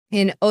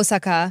In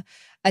Osaka,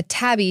 a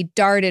tabby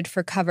darted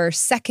for cover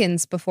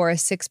seconds before a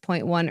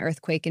 6.1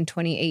 earthquake in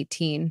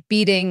 2018,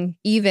 beating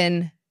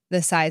even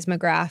the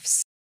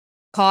seismographs.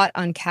 Caught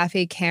on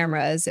cafe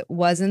cameras, it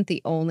wasn't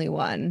the only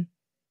one.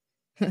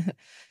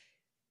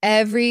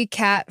 Every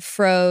cat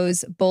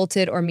froze,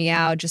 bolted, or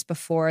meowed just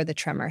before the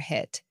tremor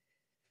hit.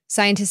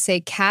 Scientists say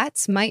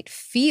cats might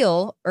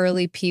feel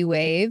early P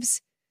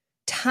waves,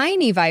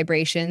 tiny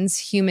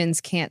vibrations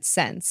humans can't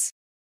sense.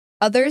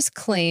 Others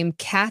claim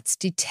cats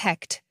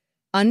detect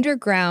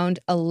underground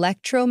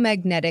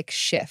electromagnetic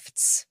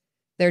shifts.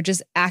 They're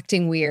just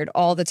acting weird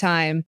all the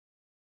time.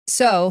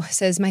 So,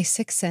 says my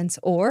sixth sense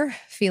or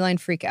feline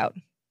freakout.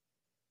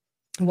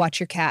 Watch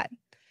your cat.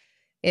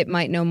 It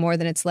might know more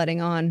than it's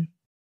letting on.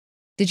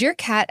 Did your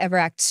cat ever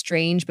act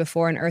strange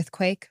before an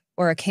earthquake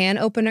or a can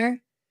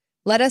opener?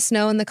 Let us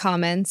know in the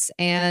comments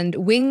and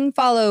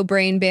follow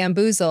Brain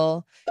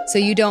Bamboozle so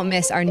you don't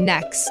miss our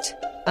next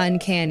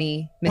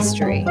uncanny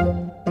mystery.